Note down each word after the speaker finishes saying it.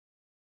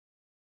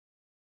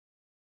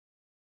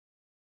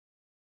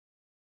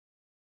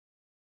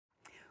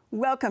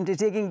Welcome to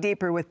Digging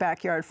Deeper with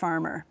Backyard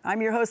Farmer. I'm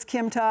your host,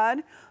 Kim Todd.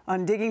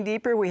 On Digging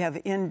Deeper, we have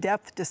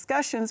in-depth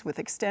discussions with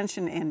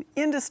extension and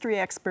industry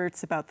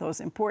experts about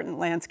those important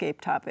landscape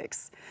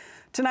topics.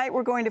 Tonight,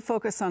 we're going to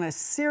focus on a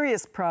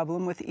serious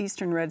problem with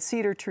eastern red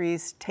cedar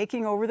trees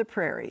taking over the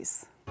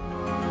prairies.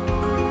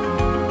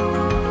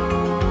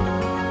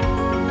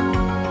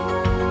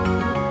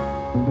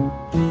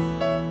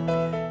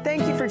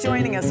 Thank you for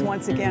joining us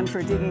once again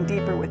for Digging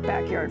Deeper with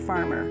Backyard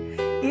Farmer.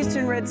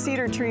 Eastern red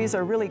cedar trees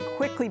are really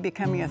quickly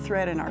becoming a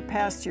threat in our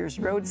pastures,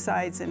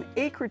 roadsides, and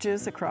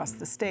acreages across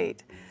the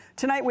state.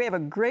 Tonight we have a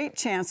great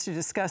chance to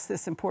discuss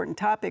this important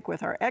topic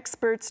with our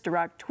experts,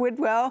 Dirac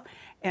Twidwell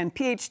and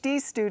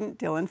PhD student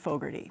Dylan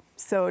Fogarty.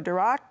 So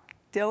Dirac,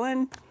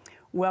 Dylan,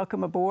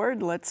 welcome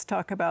aboard. Let's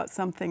talk about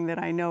something that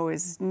I know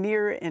is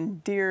near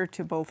and dear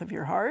to both of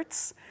your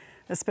hearts,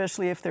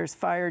 especially if there's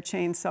fire,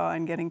 chainsaw,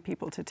 and getting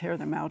people to tear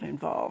them out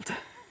involved.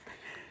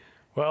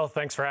 Well,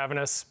 thanks for having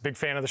us. Big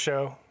fan of the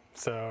show.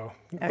 So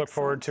look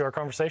forward to our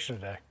conversation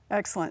today.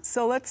 Excellent.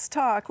 So let's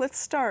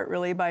start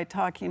really by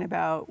talking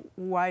about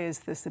why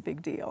is this a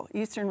big deal?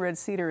 Eastern red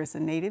cedar is a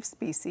native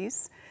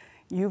species.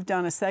 You've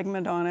done a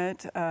segment on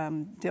it,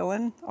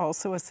 Dylan,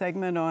 also a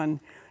segment on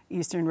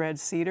eastern red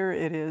cedar.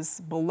 It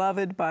is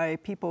beloved by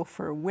people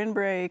for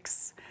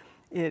windbreaks.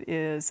 It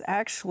is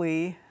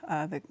actually,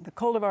 the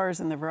cultivars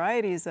and the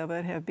varieties of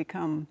it have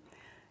become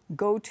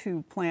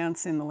go-to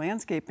plants in the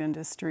landscape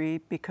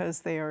industry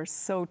because they are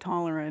so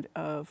tolerant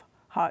of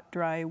hot,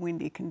 dry,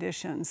 windy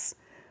conditions.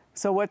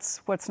 So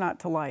what's not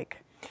to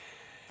like?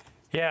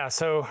 Yeah,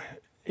 so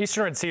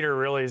eastern red cedar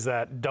really is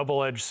that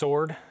double-edged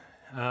sword.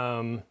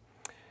 And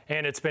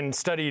it's been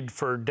studied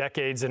for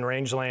decades in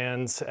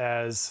rangelands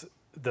as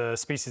the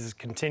species has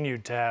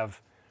continued to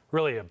have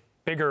really a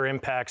bigger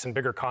impacts and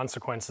bigger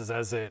consequences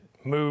as it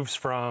moves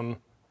from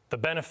the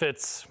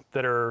benefits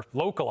that are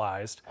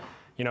localized,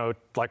 you know,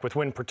 like with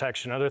wind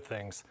protection, other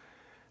things.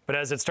 But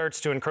as it starts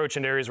to encroach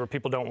into areas where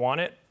people don't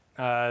want it,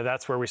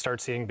 that's where we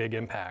start seeing big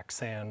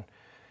impacts. And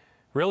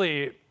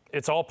really,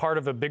 it's all part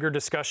of a bigger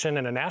discussion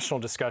and a national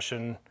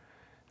discussion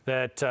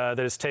that that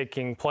is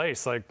taking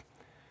place. Like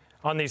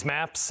on these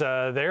maps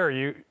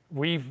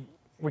we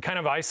kind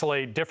of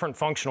isolate different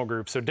functional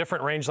groups. So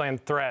different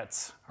rangeland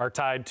threats are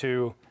tied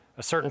to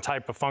a certain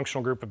type of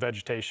functional group of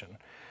vegetation.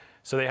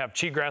 So they have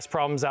cheatgrass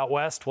problems out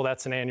west. Well,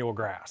 that's an annual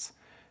grass.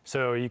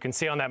 So you can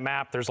see on that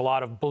map, there's a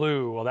lot of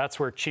blue. Well, that's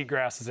where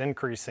cheatgrass is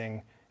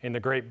increasing in the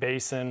Great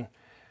Basin.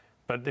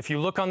 But if you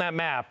look on that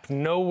map,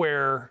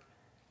 nowhere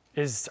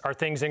are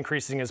things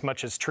increasing as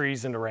much as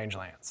trees into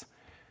rangelands.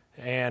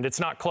 And it's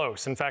not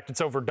close. In fact,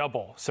 it's over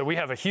double. So we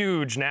have a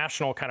huge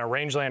national kind of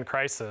rangeland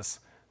crisis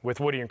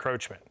with woody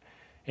encroachment.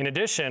 In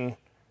addition,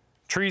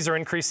 trees are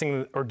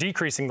increasing or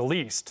decreasing the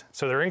least.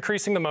 So they're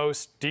increasing the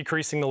most,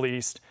 decreasing the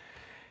least.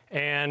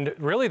 And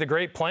really the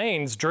Great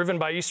Plains, driven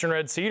by eastern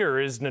red cedar,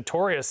 is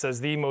notorious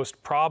as the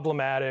most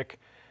problematic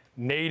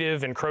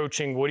native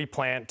encroaching woody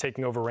plant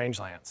taking over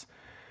rangelands.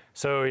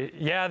 So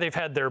yeah, they've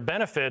had their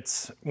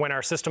benefits when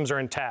our systems are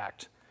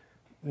intact.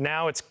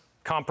 Now it's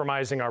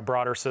compromising our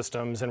broader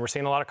systems, and we're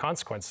seeing a lot of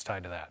consequences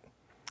tied to that.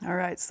 All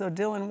right, so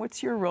Dylan,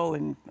 what's your role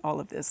in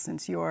all of this,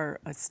 since you are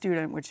a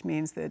student, which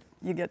means that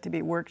you get to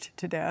be worked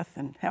to death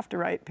and have to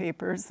write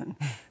papers and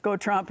go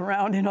tromp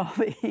around in all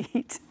the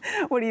heat?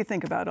 What do you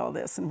think about all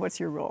this, and what's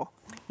your role?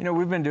 You know,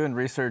 we've been doing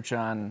research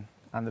on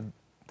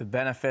the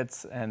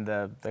benefits and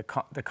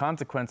the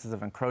consequences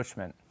of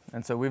encroachment.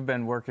 And so we've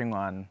been working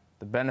on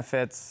the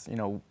benefits, you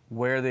know,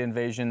 where the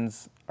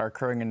invasions are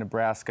occurring in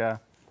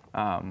Nebraska,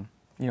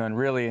 you know, and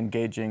really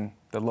engaging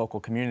the local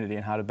community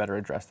and how to better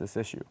address this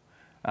issue.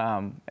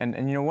 And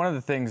you know, one of the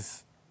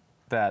things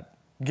that,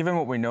 given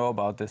what we know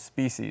about this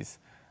species,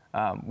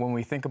 when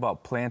we think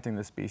about planting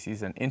the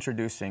species and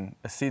introducing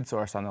a seed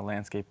source on the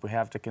landscape, we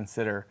have to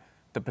consider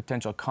the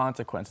potential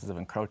consequences of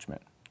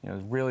encroachment. You know,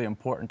 it's really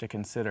important to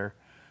consider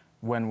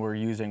when we're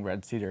using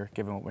red cedar,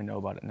 given what we know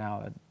about it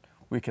now, that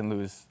we can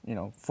lose, you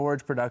know,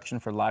 forage production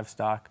for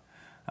livestock.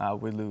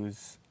 We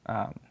lose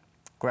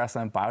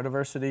grassland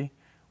biodiversity.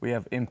 We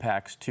have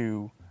impacts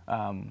to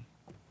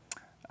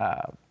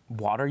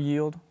water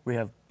yield. We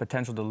have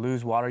potential to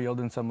lose water yield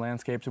in some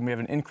landscapes, and we have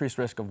an increased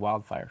risk of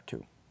wildfire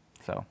too.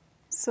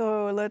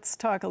 So let's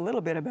talk a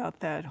little bit about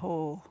that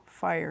whole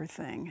fire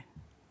thing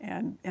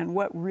and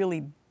what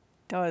really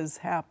does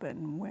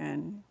happen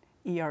when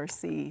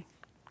ERC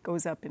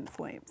goes up in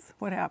flames.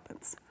 What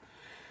happens?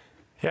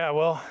 Yeah,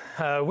 well,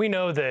 we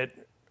know that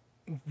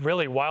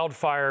really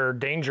wildfire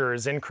danger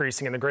is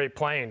increasing in the Great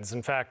Plains.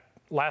 In fact,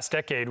 last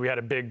decade we had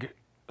a big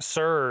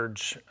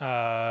surge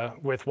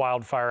with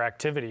wildfire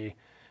activity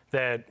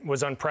that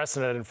was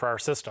unprecedented for our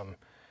system.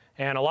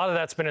 And a lot of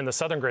that's been in the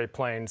southern Great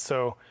Plains.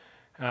 So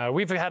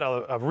we've had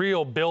a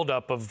real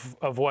buildup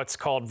of what's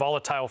called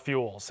volatile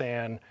fuels.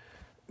 And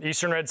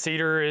eastern red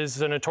cedar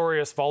is a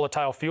notorious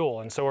volatile fuel,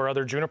 and so are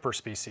other juniper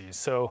species.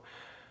 So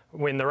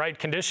when the right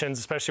conditions,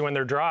 especially when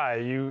they're dry,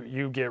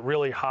 you get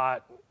really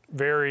hot,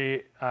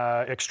 very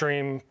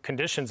extreme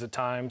conditions at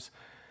times.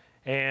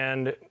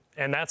 And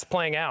that's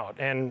playing out.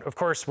 And of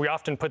course, we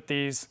often put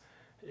these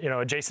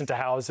adjacent to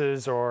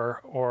houses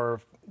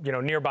or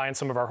nearby in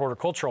some of our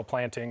horticultural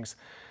plantings.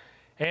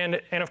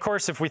 And of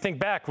course, if we think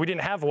back, we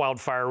didn't have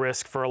wildfire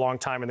risk for a long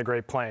time in the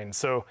Great Plains.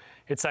 So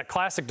it's that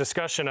classic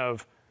discussion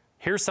of,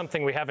 here's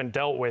something we haven't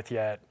dealt with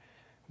yet.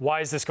 Why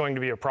is this going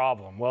to be a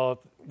problem?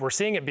 Well, we're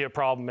seeing it be a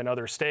problem in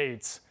other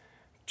states,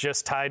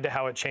 just tied to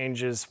how it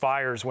changes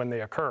fires when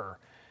they occur.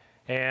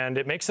 And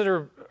it makes it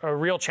a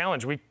real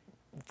challenge.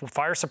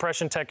 Fire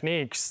suppression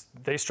techniques,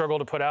 they struggle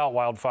to put out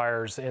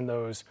wildfires in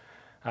those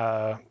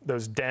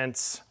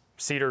dense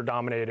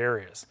cedar-dominated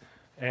areas.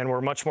 And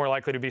we're much more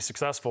likely to be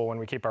successful when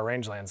we keep our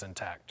rangelands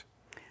intact.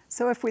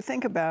 So if we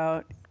think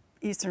about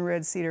eastern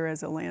red cedar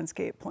as a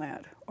landscape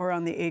plant, or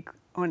on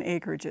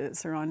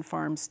acreages, or on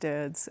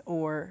farmsteads,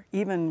 or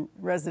even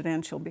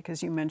residential,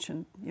 because you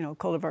mentioned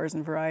cultivars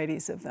and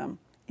varieties of them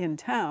in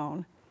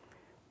town,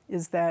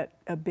 is that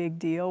a big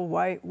deal?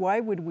 Why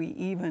would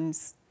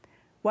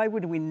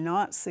we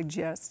not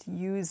suggest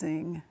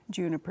using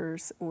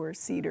junipers or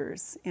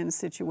cedars in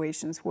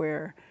situations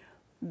where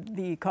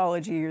the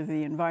ecology or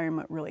the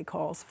environment really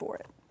calls for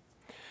it?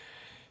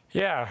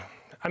 Yeah,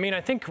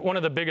 I think one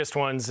of the biggest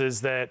ones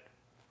is that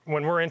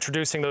when we're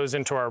introducing those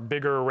into our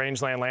bigger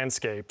rangeland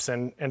landscapes,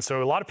 and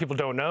so a lot of people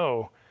don't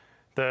know,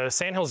 the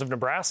Sandhills of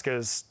Nebraska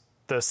is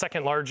the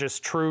second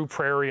largest true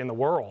prairie in the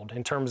world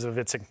in terms of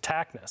its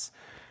intactness.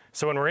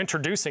 So when we're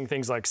introducing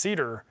things like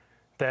cedar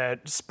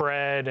that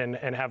spread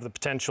and have the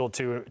potential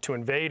to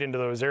invade into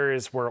those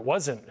areas where it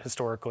wasn't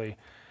historically,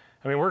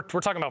 we're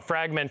talking about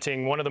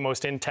fragmenting one of the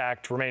most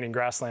intact remaining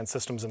grassland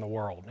systems in the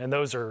world, and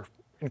those are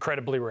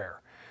incredibly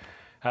rare.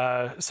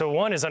 So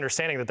one is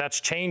understanding that that's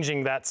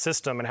changing that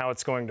system and how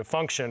it's going to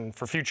function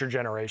for future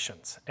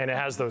generations, and it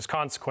has those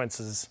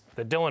consequences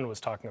that Dylan was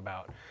talking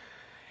about.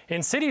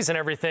 In cities and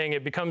everything,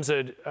 it becomes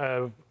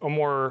a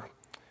more,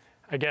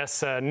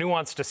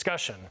 nuanced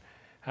discussion.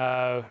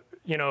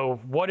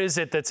 What is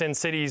it that's in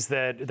cities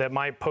that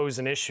might pose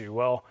an issue?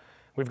 Well,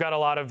 we've got a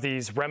lot of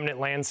these remnant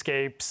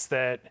landscapes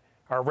that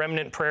are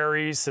remnant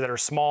prairies that are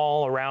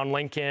small around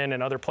Lincoln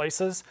and other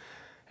places,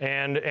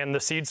 and the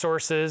seed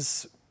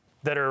sources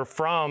that are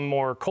from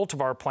more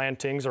cultivar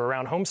plantings or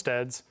around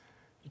homesteads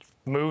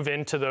move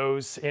into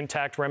those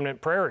intact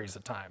remnant prairies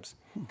at times.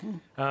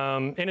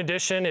 Mm-hmm. In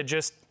addition,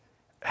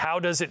 how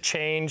does it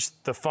change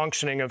the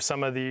functioning of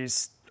some of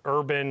these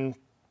urban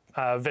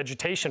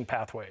vegetation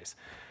pathways?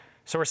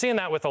 So we're seeing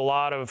that with a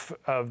lot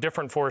of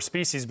different forest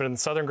species, but in the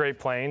southern Great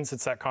Plains,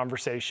 it's that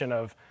conversation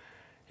of,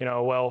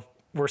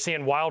 we're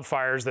seeing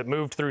wildfires that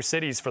moved through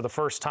cities for the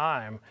first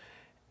time.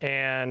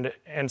 And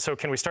so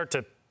can we start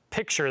to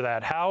picture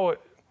that? How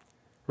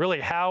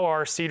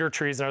are cedar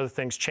trees and other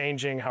things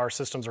changing how our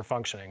systems are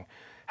functioning?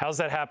 How's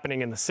that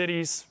happening in the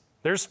cities?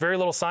 There's very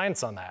little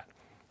science on that,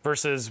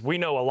 versus we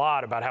know a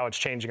lot about how it's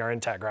changing our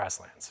intact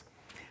grasslands.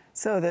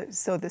 So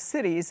the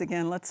cities,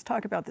 again, let's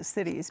talk about the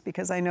cities,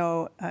 because I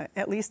know,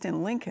 at least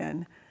in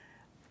Lincoln,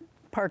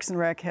 Parks and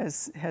Rec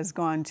has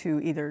gone to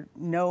either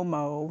no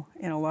mow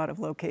in a lot of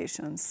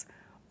locations,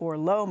 or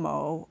low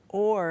mow,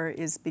 or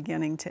is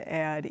beginning to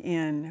add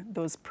in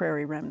those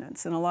prairie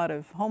remnants. And a lot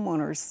of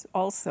homeowners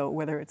also,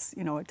 whether it's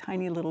a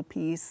tiny little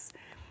piece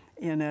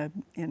in a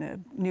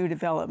new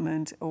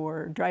development,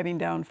 or driving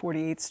down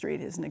 48th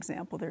Street as an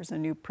example, there's a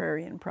new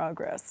prairie in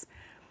progress.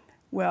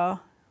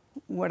 Well,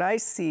 what I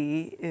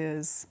see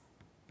is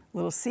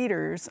little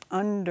cedars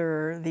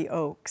under the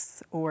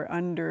oaks or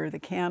under the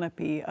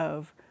canopy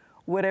of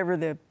whatever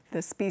the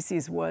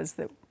species was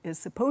that is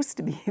supposed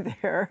to be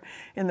there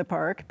in the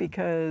park,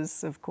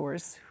 because of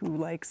course, who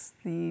likes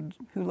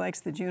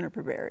the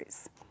juniper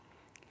berries?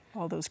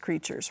 All those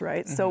creatures,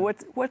 right? Mm-hmm. So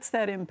what's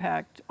that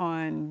impact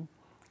on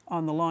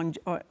the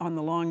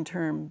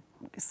long-term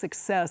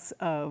success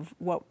of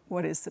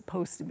what is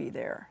supposed to be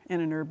there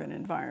in an urban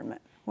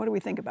environment? What do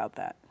we think about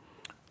that?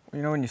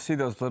 When you see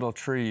those little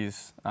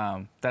trees,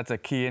 that's a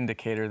key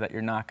indicator that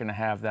you're not going to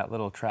have that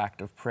little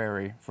tract of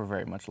prairie for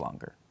very much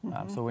longer.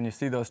 Mm-hmm. So when you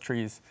see those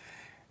trees,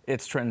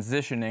 it's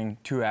transitioning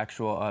to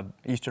actual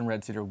eastern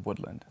red cedar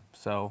woodland.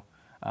 So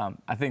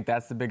I think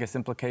that's the biggest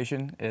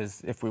implication,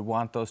 is if we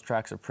want those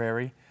tracts of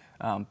prairie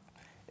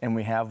and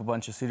we have a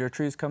bunch of cedar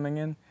trees coming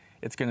in,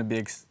 it's going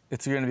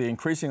to be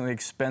increasingly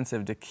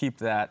expensive to keep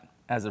that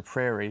as a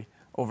prairie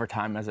over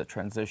time as it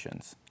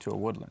transitions to a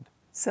woodland.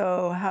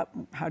 So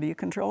how do you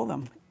control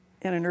them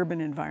in an urban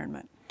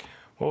environment?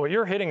 Well, what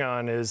you're hitting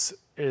on is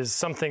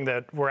something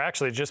that we're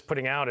actually just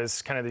putting out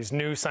as kind of these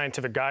new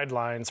scientific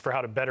guidelines for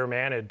how to better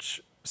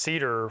manage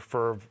cedar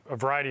for a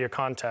variety of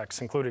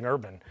contexts, including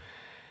urban.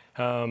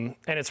 And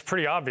it's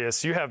pretty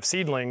obvious. You have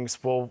seedlings,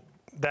 well,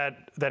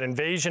 that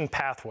invasion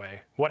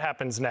pathway, what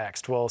happens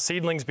next? Well,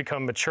 seedlings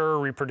become mature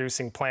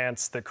reproducing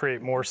plants that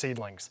create more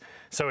seedlings.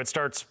 So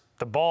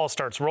the ball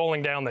starts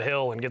rolling down the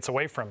hill and gets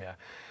away from you.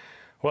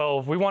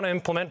 Well, we want to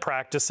implement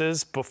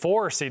practices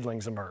before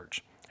seedlings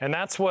emerge. And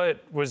that's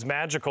what was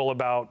magical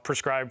about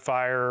prescribed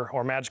fire,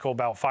 or magical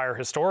about fire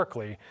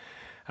historically.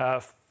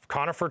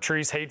 Conifer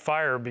trees hate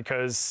fire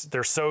because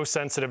they're so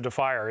sensitive to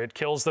fire. It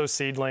kills those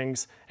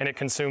seedlings and it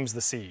consumes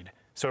the seed.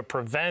 So it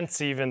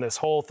prevents even this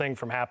whole thing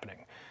from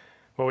happening.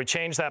 Well, we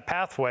change that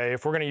pathway.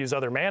 If we're going to use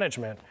other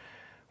management,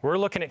 we're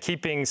looking at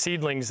keeping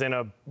seedlings in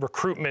a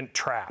recruitment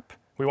trap.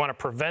 We want to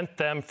prevent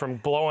them from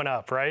blowing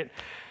up, right?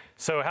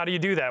 So how do you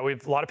do that?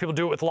 A lot of people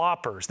do it with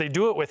loppers. They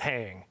do it with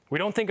haying. We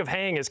don't think of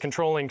haying as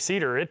controlling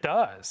cedar. It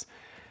does.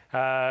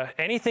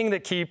 Anything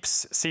that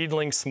keeps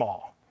seedlings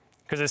small.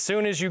 Because as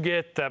soon as you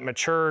get that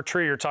mature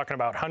tree, you're talking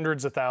about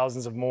hundreds of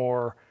thousands of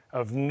more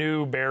of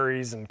new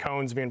berries and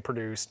cones being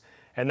produced,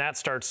 and that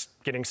starts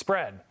getting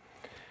spread.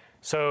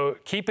 So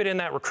keep it in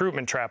that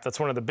recruitment trap. That's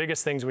one of the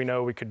biggest things we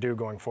know we could do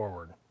going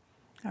forward.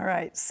 All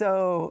right,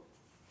 so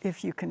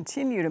if you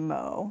continue to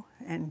mow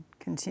and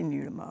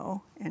continue to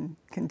mow and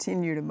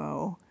continue to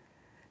mow,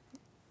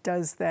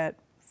 does that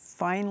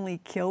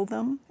finally kill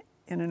them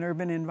in an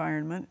urban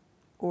environment,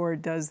 or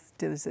does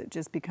it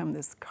just become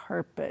this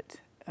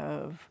carpet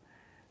of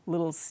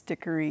little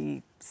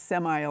stickery,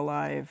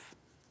 semi-alive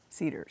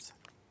cedars?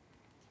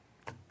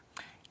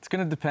 It's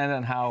going to depend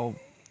on how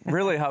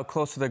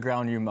close to the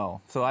ground you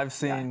mow. So I've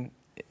seen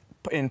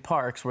in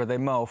parks where they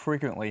mow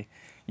frequently,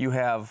 you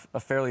have a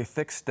fairly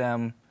thick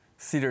stem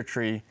cedar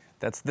tree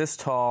that's this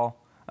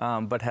tall,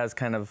 but has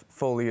kind of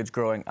foliage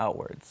growing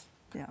outwards.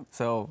 Yeah.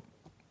 So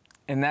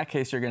in that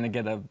case, you're going to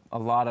get a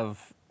lot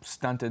of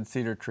stunted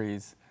cedar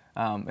trees.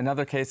 In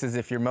other cases,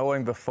 if you're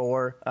mowing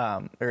before,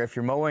 or if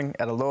you're mowing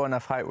at a low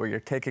enough height where you're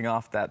taking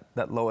off that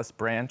lowest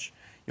branch,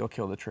 you'll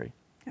kill the tree.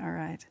 All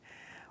right.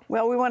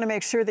 Well, we want to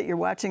make sure that you're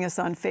watching us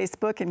on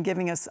Facebook and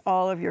giving us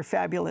all of your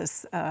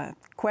fabulous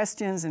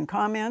questions and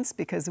comments,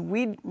 because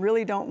we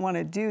really don't want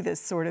to do this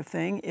sort of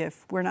thing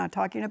if we're not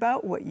talking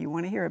about what you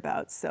want to hear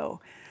about.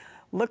 So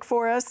look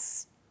for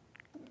us,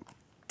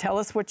 tell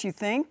us what you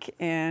think,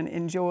 and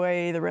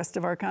enjoy the rest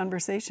of our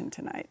conversation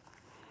tonight.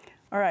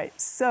 All right,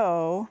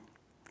 so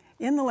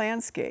in the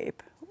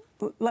landscape,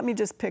 let me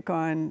just pick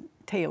on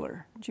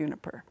Taylor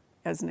Juniper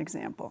as an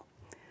example.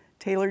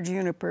 Taylor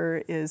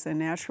Juniper is a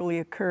naturally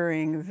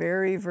occurring,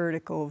 very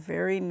vertical,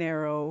 very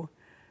narrow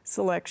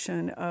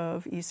selection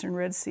of eastern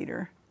red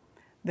cedar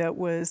that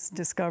was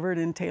discovered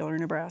in Taylor,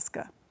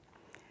 Nebraska,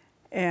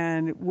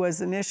 and was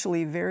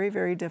initially very,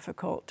 very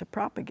difficult to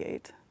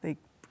propagate. They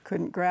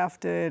couldn't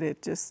graft it,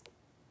 it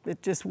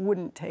just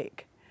wouldn't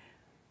take.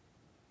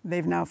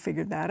 They've now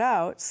figured that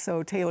out,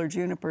 so Taylor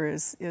Juniper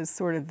is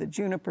sort of the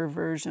juniper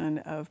version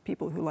of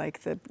people who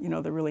like the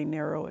really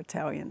narrow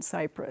Italian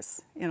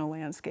cypress in a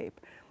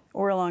landscape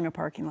or along a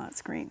parking lot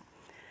screen.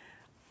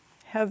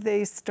 Have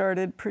they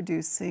started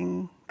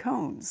producing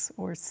cones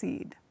or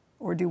seed?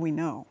 Or do we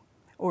know?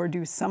 Or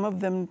do some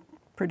of them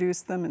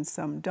produce them and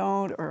some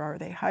don't? Or are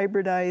they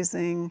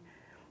hybridizing?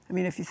 I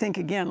mean, if you think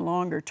again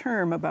longer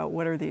term about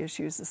what are the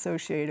issues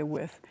associated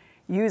with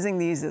using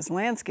these as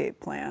landscape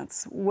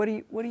plants, what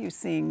are you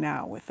seeing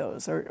now with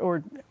those?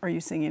 Or are you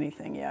seeing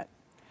anything yet?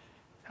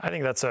 I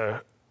think that's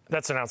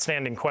an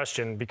outstanding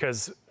question,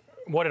 because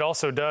what it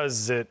also does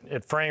is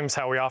it frames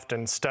how we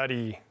often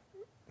study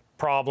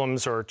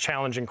problems or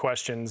challenging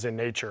questions in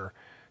nature.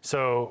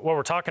 So what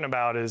we're talking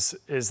about is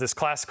this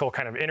classical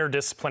kind of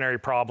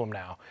interdisciplinary problem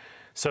now.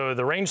 So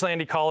the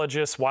rangeland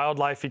ecologists,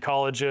 wildlife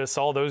ecologists,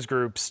 all those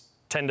groups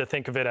tend to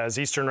think of it as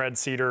eastern red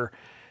cedar,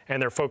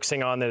 and they're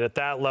focusing on it at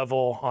that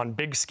level, on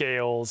big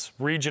scales,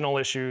 regional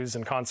issues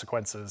and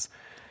consequences.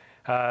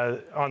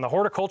 On the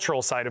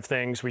horticultural side of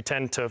things, we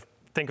tend to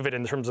think of it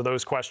in terms of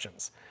those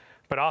questions.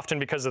 But often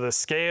because of the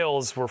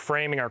scales we're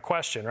framing our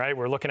question, right?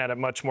 We're looking at it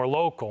much more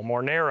local,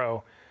 more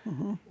narrow.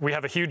 Mm-hmm. We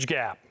have a huge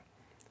gap.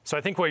 So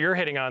I think what you're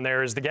hitting on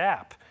there is the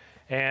gap.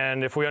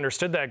 And if we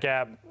understood that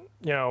gap,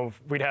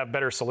 we'd have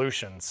better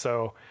solutions.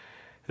 So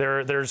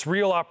there's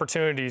real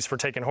opportunities for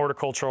taking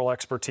horticultural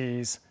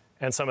expertise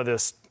and some of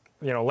this,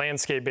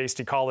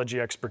 landscape-based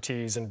ecology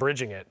expertise and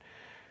bridging it.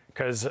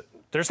 Because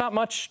there's not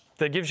much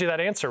that gives you that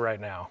answer right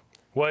now.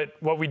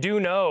 What we do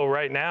know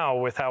right now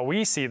with how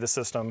we see the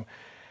system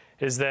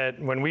is that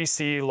when we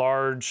see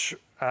large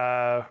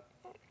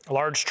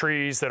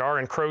trees that are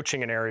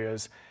encroaching in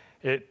areas,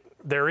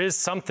 there is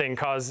something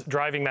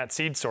driving that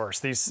seed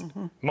source.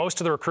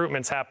 Most of the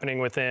recruitment's happening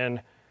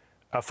within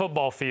a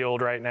football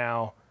field right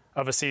now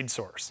of a seed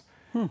source.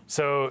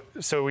 So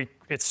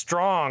it's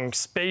strong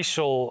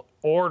spatial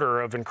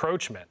order of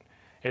encroachment.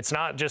 It's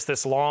not just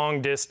this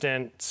long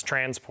distance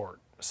transport.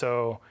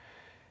 So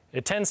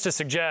it tends to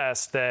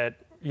suggest that,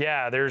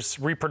 there's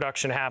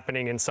reproduction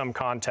happening in some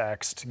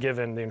context,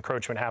 given the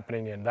encroachment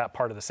happening in that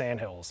part of the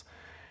sandhills.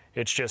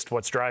 It's just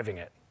what's driving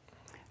it.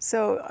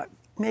 So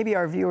maybe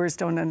our viewers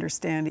don't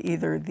understand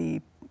either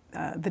the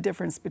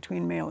difference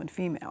between male and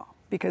female,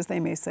 because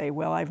they may say,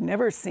 well, I've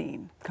never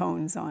seen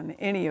cones on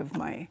any of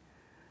my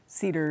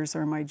cedars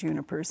or my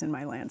junipers in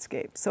my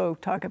landscape. So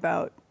talk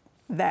about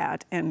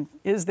that, and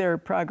is there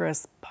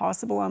progress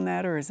possible on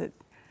that, or is it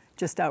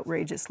just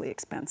outrageously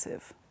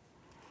expensive?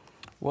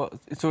 Well,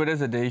 so it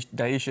is a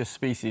dioecious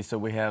species, so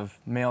we have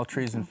male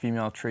trees and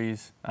female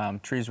trees.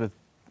 Trees with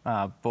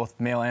both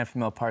male and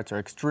female parts are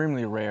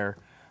extremely rare.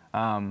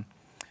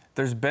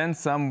 There's been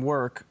some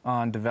work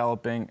on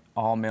developing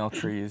all male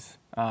trees.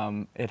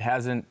 It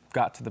hasn't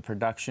got to the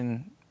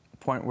production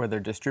point where they're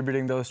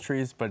distributing those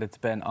trees, but it's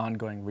been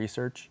ongoing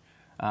research.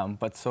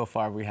 But so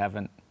far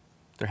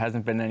there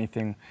hasn't been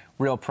anything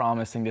real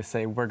promising to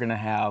say we're going to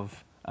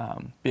have,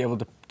 be able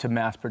to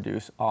mass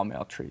produce all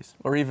male trees,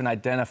 or even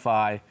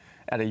identify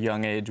at a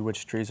young age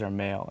which trees are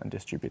male and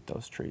distribute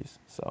those trees.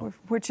 So,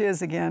 which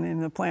is, again, in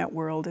the plant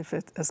world,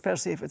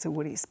 especially if it's a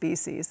woody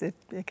species, it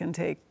can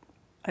take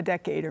a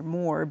decade or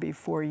more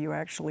before you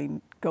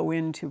actually go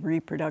into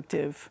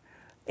reproductive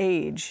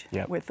age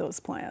with those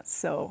plants.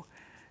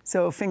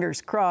 So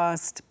fingers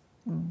crossed,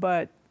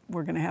 but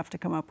we're going to have to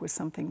come up with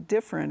something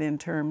different in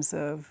terms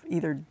of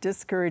either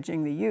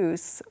discouraging the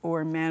use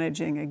or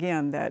managing,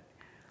 again, that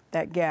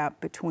gap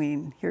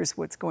between here's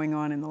what's going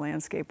on in the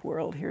landscape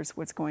world, here's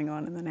what's going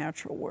on in the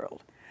natural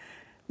world.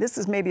 This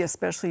is maybe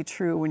especially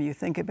true when you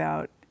think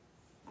about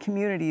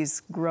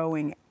communities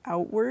growing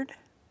outward,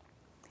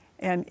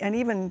 and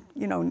even,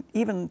 you know,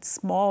 even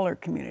smaller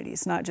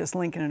communities, not just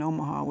Lincoln and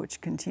Omaha, which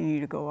continue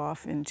to go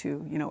off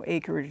into, you know,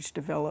 acreage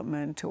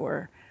development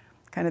or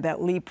kind of that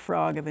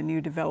leapfrog of a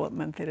new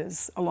development that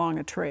is along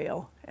a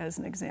trail, as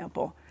an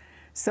example.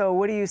 So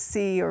what do you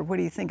see, or what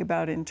do you think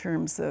about in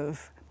terms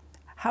of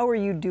how are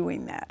you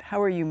doing that?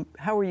 How are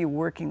you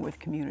working with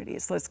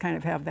communities? Let's kind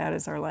of have that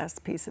as our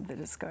last piece of the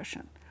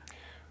discussion.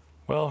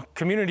 Well,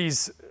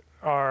 communities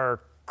are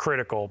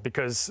critical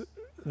because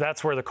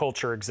that's where the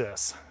culture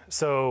exists.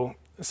 So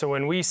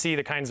when we see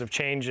the kinds of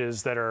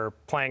changes that are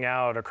playing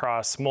out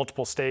across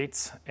multiple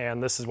states,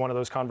 and this is one of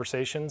those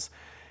conversations,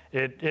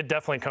 it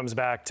definitely comes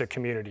back to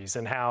communities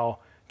and how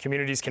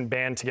communities can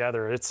band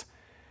together. It's,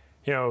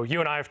 you know, you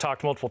and I have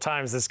talked multiple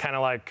times, this is kind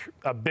of like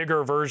a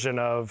bigger version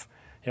of,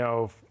 you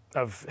know,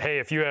 hey,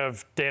 if you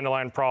have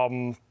dandelion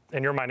problem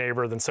and you're my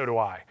neighbor, then so do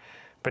I.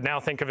 But now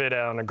think of it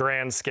on a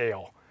grand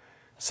scale.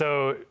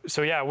 So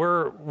yeah,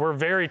 we're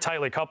very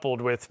tightly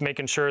coupled with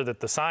making sure that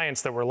the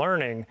science that we're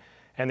learning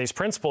and these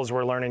principles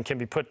we're learning can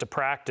be put to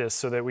practice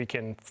so that we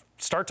can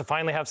start to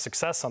finally have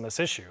success on this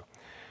issue.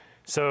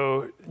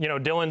 So, you know,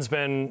 Dylan's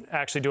been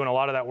actually doing a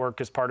lot of that work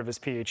as part of his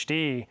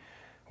PhD,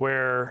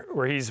 where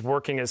he's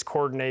working as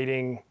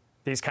coordinating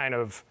these kind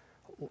of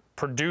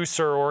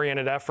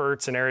producer-oriented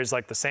efforts in areas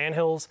like the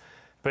Sandhills,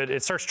 but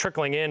it starts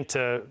trickling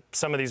into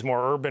some of these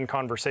more urban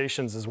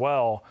conversations as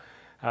well.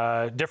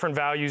 Different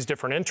values,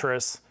 different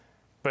interests,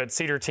 but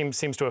Cedar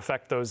seems to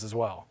affect those as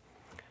well.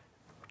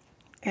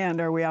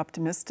 And are we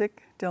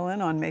optimistic,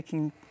 Dylan, on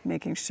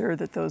making sure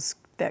that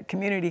that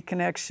community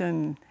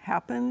connection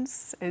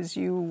happens as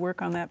you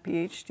work on that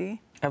PhD?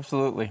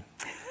 Absolutely.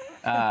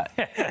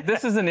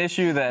 This is an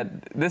issue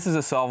this is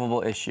a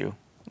solvable issue.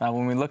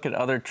 When we look at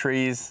other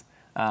trees,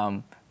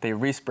 they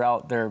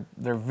resprout.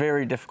 They're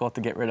very difficult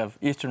to get rid of.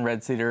 Eastern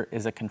red cedar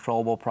is a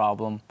controllable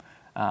problem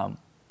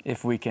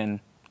if we can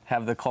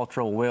have the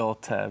cultural will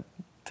to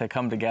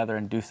come together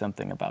and do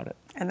something about it.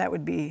 And that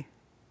would be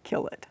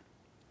kill it.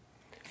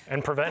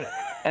 And prevent it.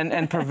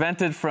 and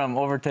prevent it from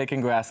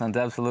overtaking grasslands,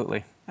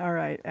 absolutely. All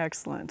right,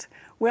 excellent.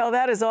 Well,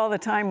 that is all the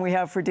time we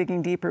have for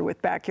Digging Deeper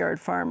with Backyard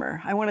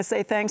Farmer. I want to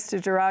say thanks to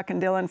Dirac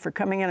and Dylan for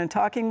coming in and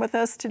talking with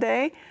us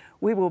today.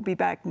 We will be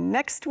back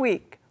next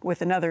week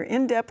with another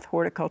in-depth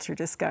horticulture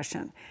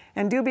discussion.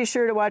 And do be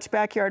sure to watch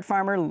Backyard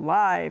Farmer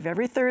live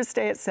every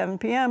Thursday at 7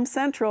 p.m.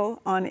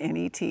 Central on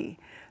NET.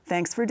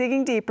 Thanks for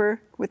digging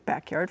deeper with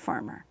Backyard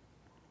Farmer.